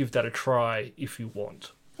even give that a try if you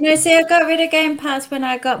want. No, see, I got rid of Game Pass when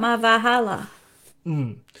I got my Valhalla.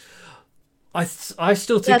 I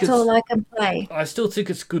still think That's all I can play. I still think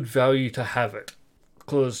it's good value to have it,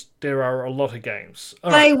 because there are a lot of games.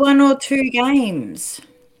 All Play right. one or two games.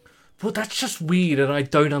 Well, that's just weird, and I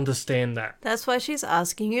don't understand that. That's why she's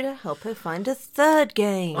asking you to help her find a third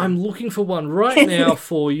game. I'm looking for one right now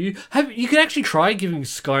for you. You can actually try giving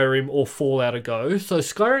Skyrim or Fallout a go. So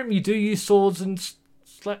Skyrim, you do use swords and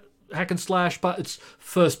hack and slash, but it's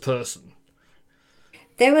first person.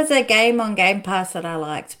 There was a game on Game Pass that I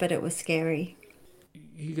liked, but it was scary.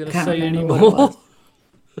 You gonna Can't say remember anymore? what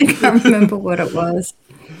I can't remember what it was.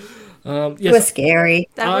 It Yes, was scary.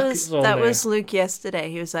 That Ark was is on that there. was Luke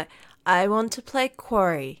yesterday. He was like, "I want to play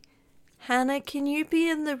Quarry. Hannah, can you be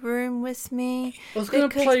in the room with me?" I was going to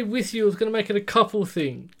Because- play with you. I was going to make it a couple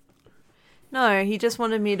thing. No, he just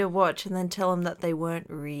wanted me to watch and then tell him that they weren't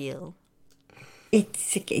real.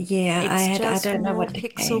 It's yeah. It's I just don't know more what the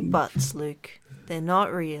pixel game. butts, Luke. They're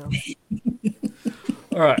not real.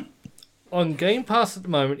 All right. On Game Pass at the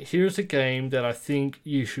moment, here's a game that I think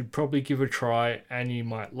you should probably give a try and you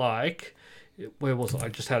might like. Where was it? I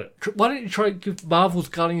just had it. Why don't you try give Marvel's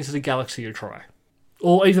Guardians of the Galaxy a try?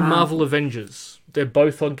 Or even Marvel Avengers. They're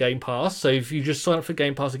both on Game Pass, so if you just sign up for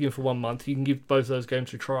Game Pass again for 1 month, you can give both those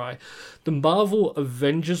games a try. The Marvel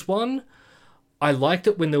Avengers one, I liked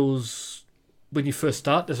it when you first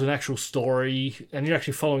start, there's an actual story, and you're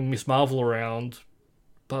actually following Miss Marvel around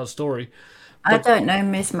part of the story. I don't know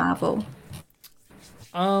Miss Marvel.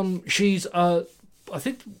 She's I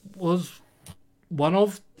think was one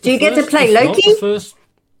of the Do you get to first, play if not Loki? the first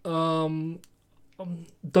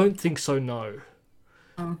don't think so, no.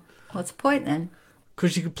 What's the point then?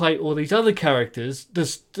 because you can play all these other characters. The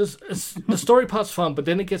story part's fun, but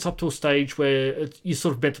then it gets up to a stage where you're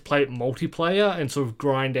sort of meant to play it multiplayer and sort of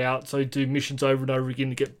grind out, so do missions over and over again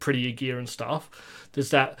to get prettier gear and stuff. There's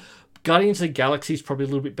that. Guardians of the Galaxy is probably a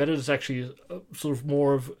little bit better. There's actually sort of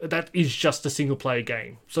more of... That is just a single-player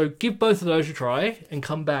game. So give both of those a try and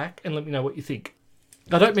come back and let me know what you think.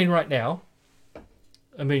 I don't mean right now.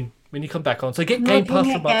 I mean when you come back on. So get Game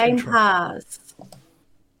Pass for Game Pass.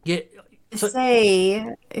 Yeah. So, See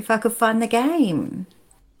if I could find the game.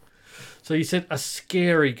 so you said a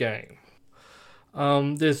scary game.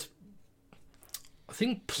 There's, I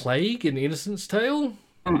think, Plague and Innocent's Tale.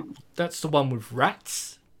 That's the one with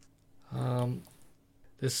rats.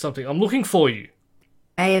 There's something. I'm looking for you.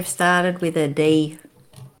 May have started with a D.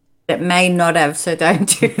 It may not have, so don't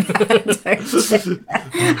do that. Don't do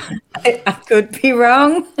that. I could be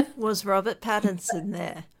wrong. Was Robert Pattinson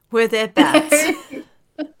there? Were there bats?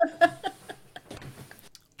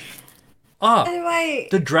 Anyway,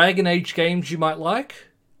 The Dragon Age games you might like.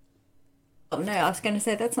 oh, no, I was going to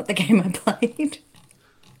say that's not the game I played.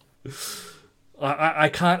 I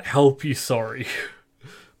can't help you, sorry.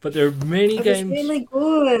 But there are many It was games. really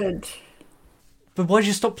good. But why'd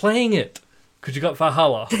you stop playing it? Because you got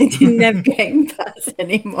Valhalla. I didn't have Game Pass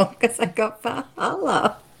anymore because I got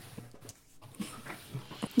Valhalla.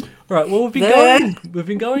 Right, well, we've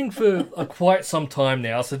been going for quite some time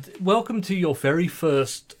now. So welcome to your very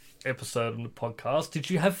first episode on the podcast. Did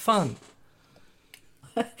you have fun?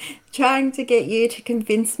 Trying to get you to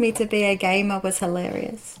convince me to be a gamer was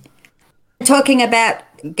hilarious. Talking about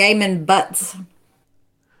gaming butts.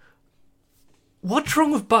 What's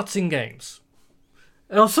wrong with butts in games?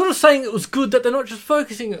 And I'm sort of saying it was good that they're not just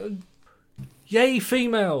focusing on yay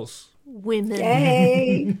females. Women.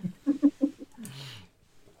 Yay.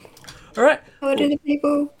 All right, What do the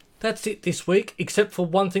people? that's it this week, except for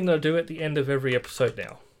one thing that I do at the end of every episode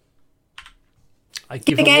now. I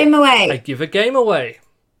Give a game away. I give a game away.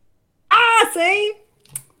 See?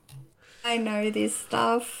 I know this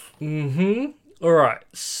stuff. All right,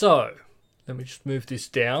 so let me just move this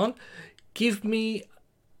down. Give me,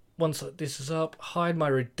 once this is up, hide my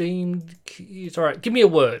redeemed keys. All right, give me a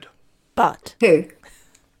word. But. Who?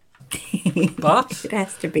 But? It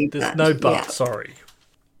has to be There's but. no but, Yeah. sorry.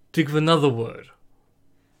 Think of another word.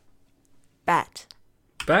 Bat.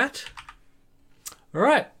 Bat? All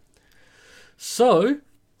right. So,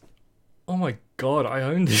 oh my god, I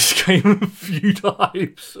own this game a few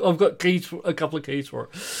times. I've got a couple of keys for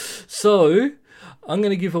it. So, I'm going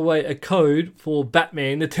to give away a code for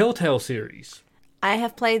Batman, the Telltale series. I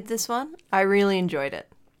have played this one. I really enjoyed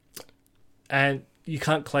it. And you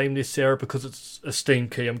can't claim this, Sarah, because it's a Steam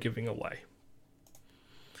key I'm giving away.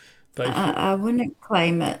 But I wouldn't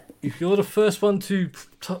claim it. if you're the first one to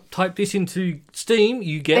type this into Steam,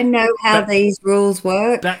 you get I know how these rules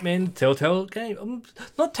work. Batman Telltale game. I'm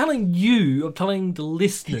not telling you, I'm telling the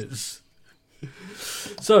listeners.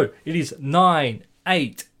 So it is 9,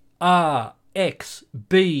 8, R, X,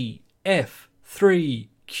 B, F, 3,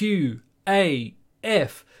 Q, A,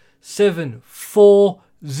 F, 7, 4,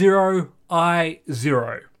 0, I,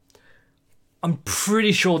 0. I'm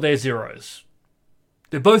pretty sure they're zeros.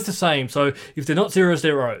 They're both the same, so if they're not zeros,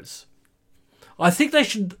 they're O's. I think they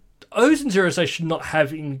should... O's and zeros they should not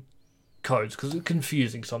have in codes, because it's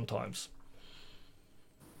confusing sometimes.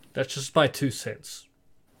 That's just my 2 cents.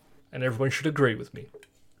 And everyone should agree with me.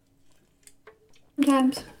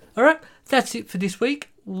 Sometimes. Alright, that's it for this week.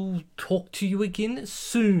 We'll talk to you again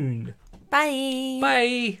soon. Bye.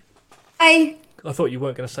 Bye! Hey. I thought you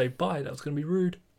weren't going to say bye, that was going to be rude.